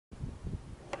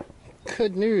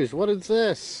Good news. What is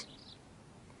this?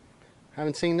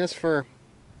 Haven't seen this for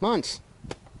months.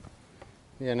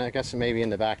 Yeah, and I guess maybe in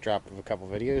the backdrop of a couple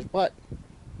videos, but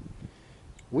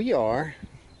we are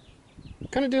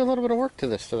going to do a little bit of work to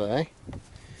this today.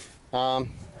 I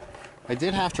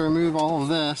did have to remove all of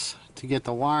this to get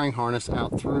the wiring harness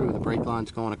out through the brake lines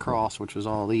going across, which was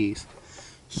all these.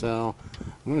 So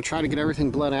I'm going to try to get everything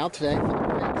bled out today for the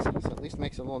brakes. So at least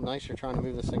makes it a little nicer trying to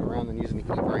move this thing around than using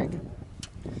the e-brake.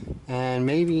 And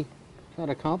maybe try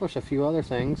to accomplish a few other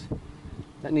things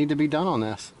that need to be done on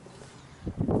this.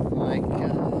 Like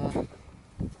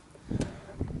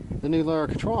the new lower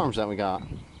control arms that we got.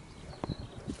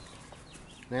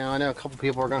 Now I know a couple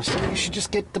people are going to say you should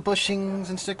just get the bushings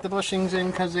and stick the bushings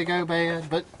in because they go bad,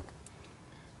 but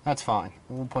that's fine.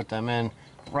 We'll put them in.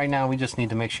 Right now we just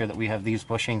need to make sure that we have these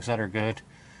bushings that are good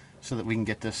so that we can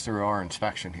get this through our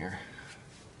inspection here.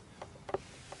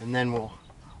 And then we'll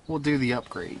do the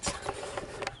upgrades.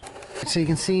 So you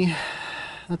can see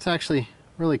that's actually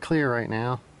really clear right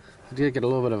now. I did get a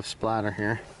little bit of a splatter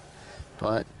here,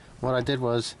 but what I did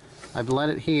was I bled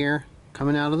it here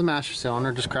coming out of the master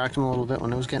cylinder, just cracked them a little bit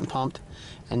when it was getting pumped,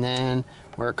 and then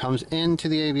where it comes into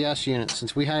the ABS unit,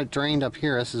 since we had it drained up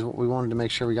here, this is what we wanted to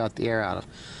make sure we got the air out of.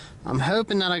 I'm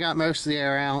hoping that I got most of the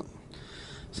air out.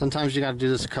 Sometimes you got to do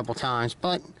this a couple times,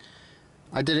 but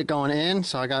I did it going in,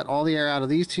 so I got all the air out of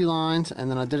these two lines, and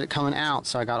then I did it coming out,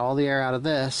 so I got all the air out of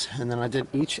this, and then I did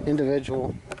each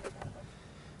individual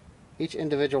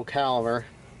caliber,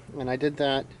 and I did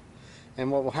that.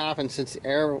 And what will happen, since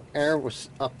the air was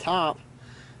up top,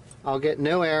 I'll get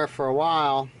no air for a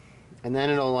while, and then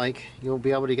you'll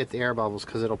be able to get the air bubbles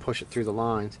because it'll push it through the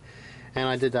lines. And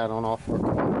I did that on all four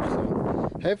cars, so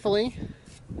hopefully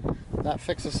that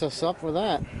fixes us up with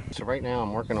that. So right now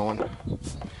I'm working on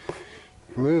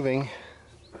removing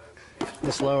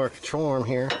this lower control arm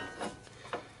here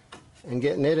and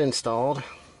getting it installed,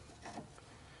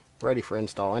 ready for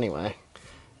install anyway.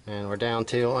 And we're down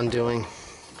to undoing.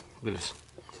 Look at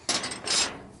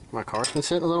this. My car's been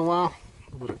sitting a little while.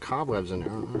 A little bit of cobwebs in there.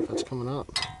 I don't know if that's coming up.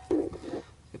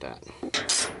 Look at that.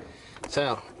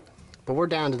 So, but we're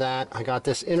down to that. I got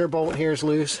this inner bolt here is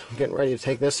loose. I'm getting ready to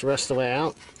take this the rest of the way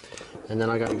out. And then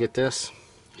I got to get this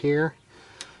here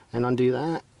and undo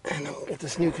that. And then we'll get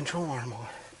this new control arm on.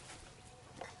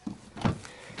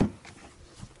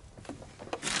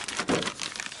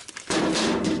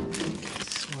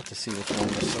 We'll have to see which one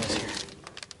this is here.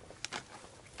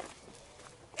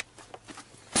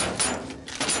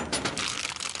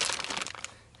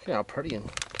 Look how pretty and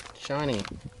shiny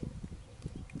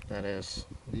that is.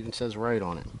 It even says right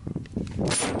on it.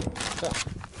 So,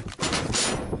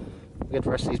 we'll get the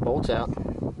rest of these bolts out,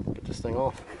 get this thing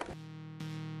off.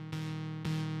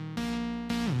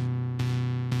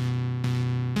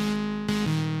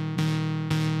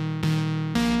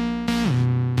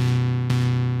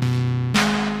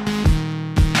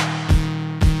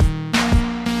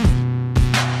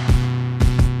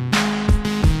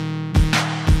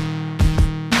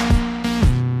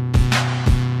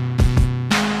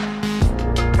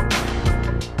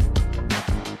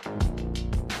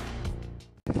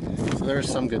 There's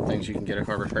some good things you can get at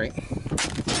Harbor Freight.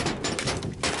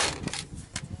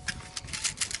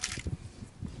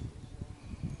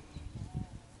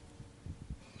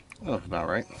 That looks about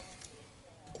right.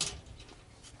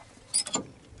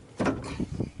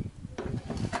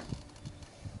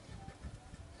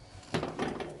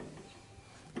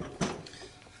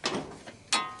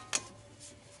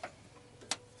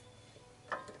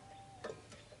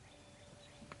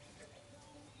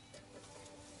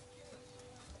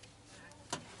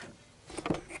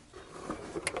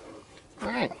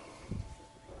 Alright,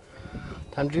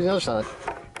 time to do the other side.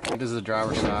 This is the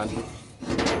driver's side.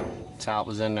 That's how it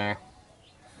was in there.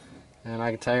 And I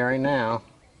can tell you right now,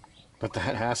 but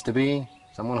that has to be,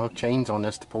 someone hooked chains on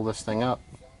this to pull this thing up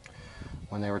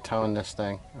when they were towing this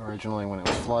thing originally when it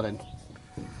was flooded.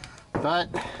 But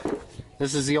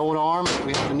this is the old arm.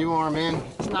 We have the new arm in.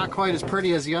 It's not quite as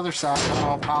pretty as the other side, it's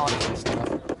all polished and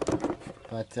stuff.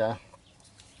 But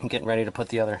I'm getting ready to put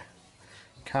the other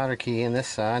cotter key in this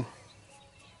side.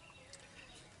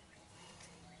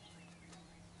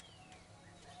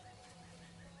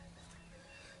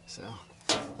 So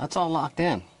that's all locked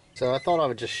in. So I thought I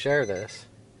would just share this.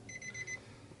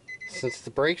 Since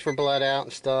the brakes were bled out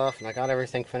and stuff, and I got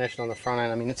everything finished on the front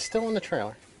end, I mean, it's still in the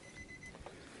trailer.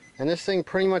 And this thing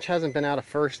pretty much hasn't been out of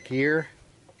first gear.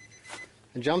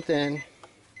 I jumped in,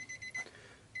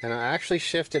 and I actually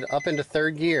shifted up into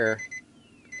third gear,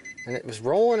 and it was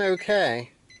rolling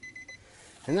okay.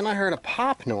 And then I heard a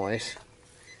pop noise,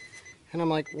 and I'm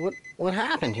like, what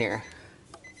happened here?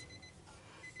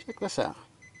 Check this out.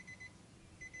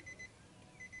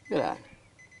 Look at that.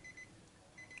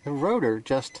 The rotor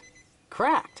just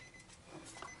cracked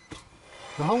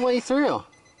the whole way through.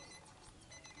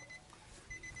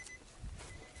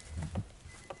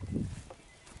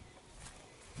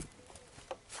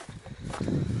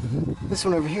 This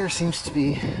one over here seems to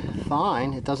be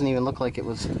fine. It doesn't even look like it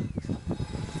was...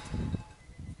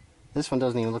 This one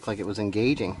doesn't even look like it was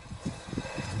engaging.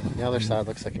 The other side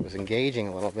looks like it was engaging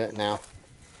a little bit. Now,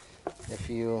 if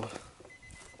you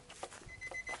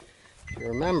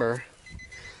remember,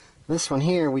 this one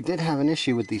here, we did have an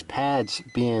issue with these pads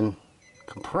being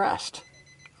compressed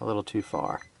a little too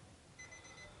far.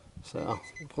 So,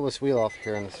 we'll pull this wheel off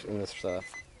here in this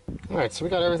Alright, so we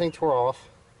got everything tore off.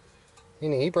 The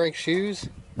e-brake shoes,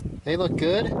 they look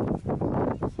good.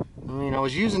 I mean, I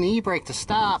was using the e-brake to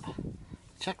stop.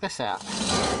 Check this out.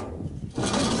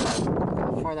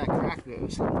 How far that crack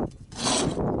goes.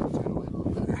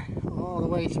 All the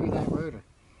way through that rotor.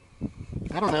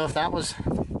 I don't know if that was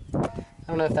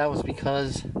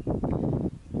because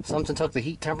something took the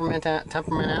heat temperament out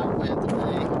with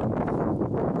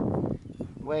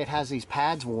the way it has these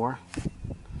pads wore.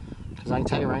 Because I can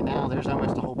tell you right now, there's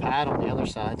almost a whole pad on the other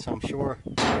side, so I'm sure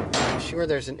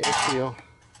there's an issue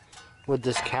with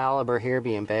this caliber here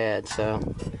being bad. So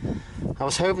I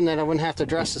was hoping that I wouldn't have to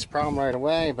address this problem right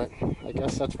away, but I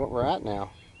guess that's what we're at now.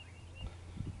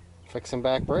 Fixing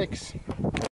back brakes.